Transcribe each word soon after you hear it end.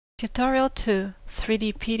Tutorial 2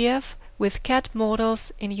 3D PDF with CAD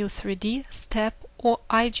models in U3D, STEP or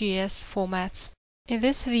IGES formats. In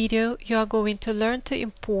this video you are going to learn to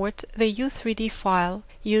import the U3D file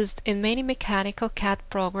used in many mechanical CAD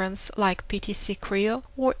programs like PTC Creo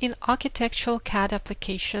or in architectural CAD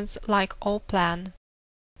applications like Allplan.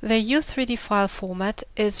 The U3D file format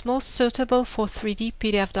is most suitable for 3D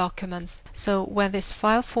PDF documents, so when this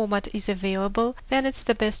file format is available, then it's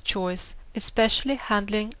the best choice, especially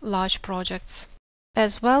handling large projects.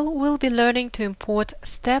 As well, we'll be learning to import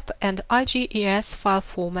STEP and IGES file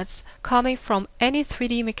formats coming from any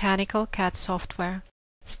 3D mechanical CAD software.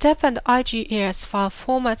 STEP and IGES file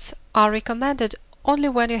formats are recommended only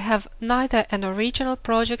when you have neither an original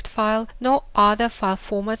project file nor other file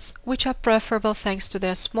formats, which are preferable thanks to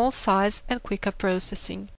their small size and quicker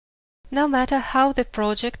processing. No matter how the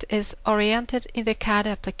project is oriented in the CAD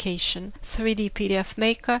application, 3D PDF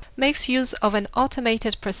Maker makes use of an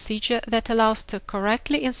automated procedure that allows to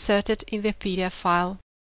correctly insert it in the PDF file.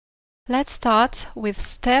 Let's start with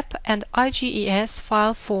STEP and IGES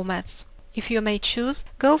file formats. If you may choose,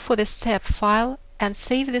 go for the STEP file and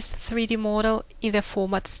save this 3D model in the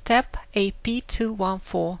format STEP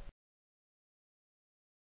AP214.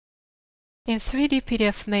 In 3D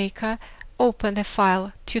PDF Maker, open the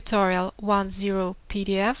file tutorial10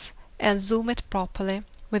 PDF and zoom it properly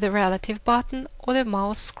with the relative button or the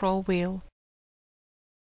mouse scroll wheel.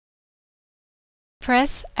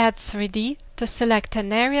 Press Add 3D to select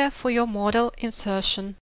an area for your model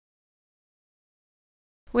insertion.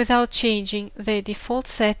 Without changing the default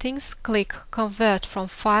settings, click Convert from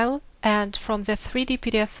File and from the 3D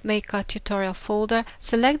PDF Maker tutorial folder,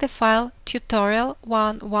 select the file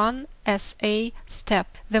tutorial11SA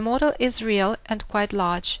STEP. The model is real and quite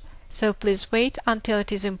large, so please wait until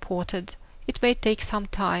it is imported. It may take some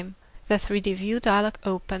time. The 3D View dialog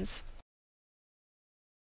opens.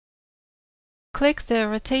 Click the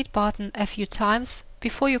Rotate button a few times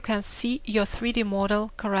before you can see your 3D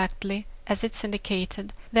model correctly, as it's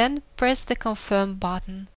indicated. Then press the Confirm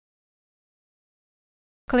button.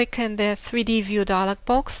 Click in the 3D View dialog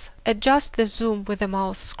box, adjust the zoom with the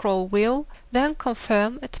mouse scroll wheel, then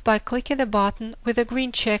confirm it by clicking the button with a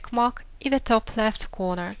green check mark in the top left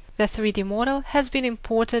corner. The 3D model has been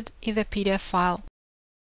imported in the PDF file.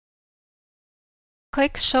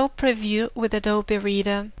 Click Show Preview with Adobe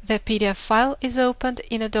Reader. The PDF file is opened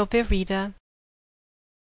in Adobe Reader.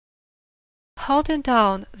 Holding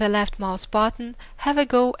down the left mouse button, have a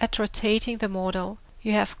go at rotating the model.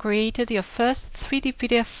 You have created your first 3D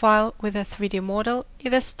PDF file with a 3D model in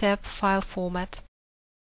the STEP file format.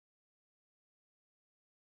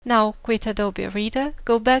 Now quit Adobe Reader,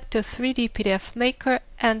 go back to 3D PDF Maker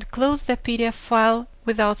and close the PDF file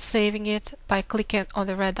without saving it by clicking on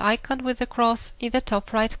the red icon with the cross in the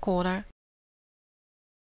top right corner.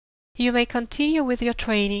 You may continue with your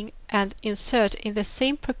training and insert in the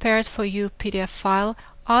same prepared for you PDF file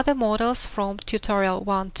other models from Tutorial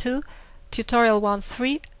 1.2, Tutorial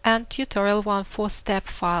 1.3 and Tutorial 1.4 STEP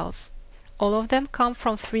files. All of them come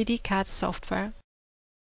from 3D CAD software.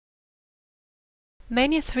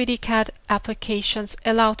 Many 3D CAD applications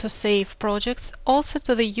allow to save projects also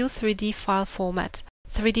to the U3D file format.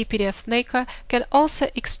 3D PDF Maker can also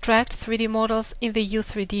extract 3D models in the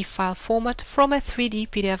U3D file format from a 3D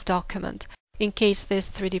PDF document, in case this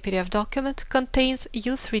 3D PDF document contains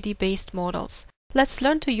U3D based models. Let's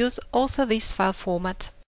learn to use also this file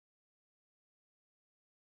format.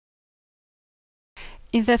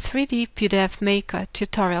 In the 3D PDF Maker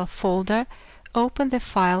tutorial folder, open the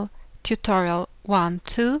file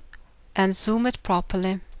tutorial12 and zoom it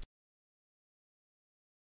properly.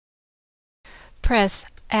 Press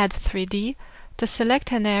Add 3D to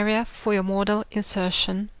select an area for your model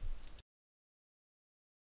insertion.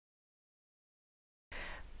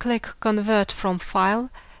 Click Convert from File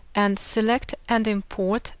and select and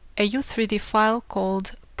import a U3D file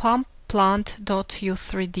called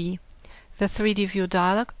pumpPlant.u3d. The 3D View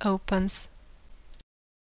dialog opens.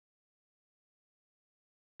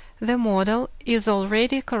 The model is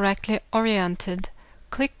already correctly oriented.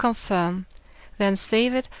 Click Confirm, then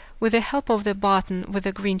save it with the help of the button with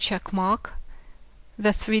the green check mark. The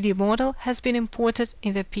 3D model has been imported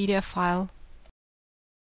in the PDF file.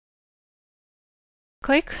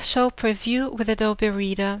 Click Show Preview with Adobe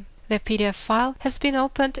Reader. The PDF file has been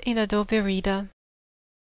opened in Adobe Reader.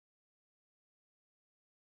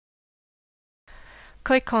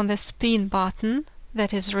 Click on the Spin button,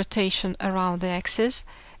 that is rotation around the axis,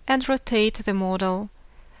 and rotate the model.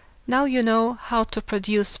 Now you know how to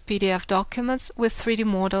produce PDF documents with 3D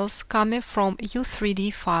models coming from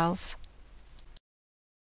U3D files.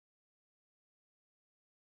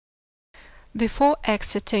 Before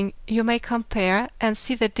exiting, you may compare and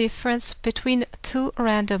see the difference between two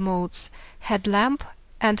render modes, headlamp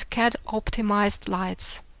and CAD optimized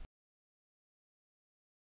lights.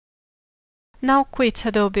 Now quit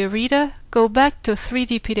Adobe Reader, go back to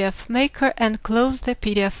 3D PDF Maker and close the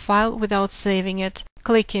PDF file without saving it,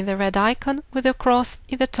 clicking the red icon with a cross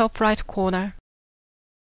in the top right corner.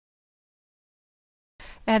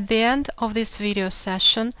 At the end of this video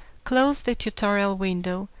session, close the tutorial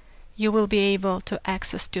window. You will be able to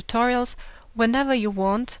access tutorials whenever you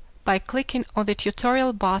want by clicking on the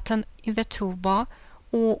tutorial button in the toolbar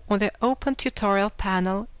or on the Open Tutorial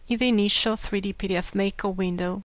panel in the initial 3D PDF Maker window.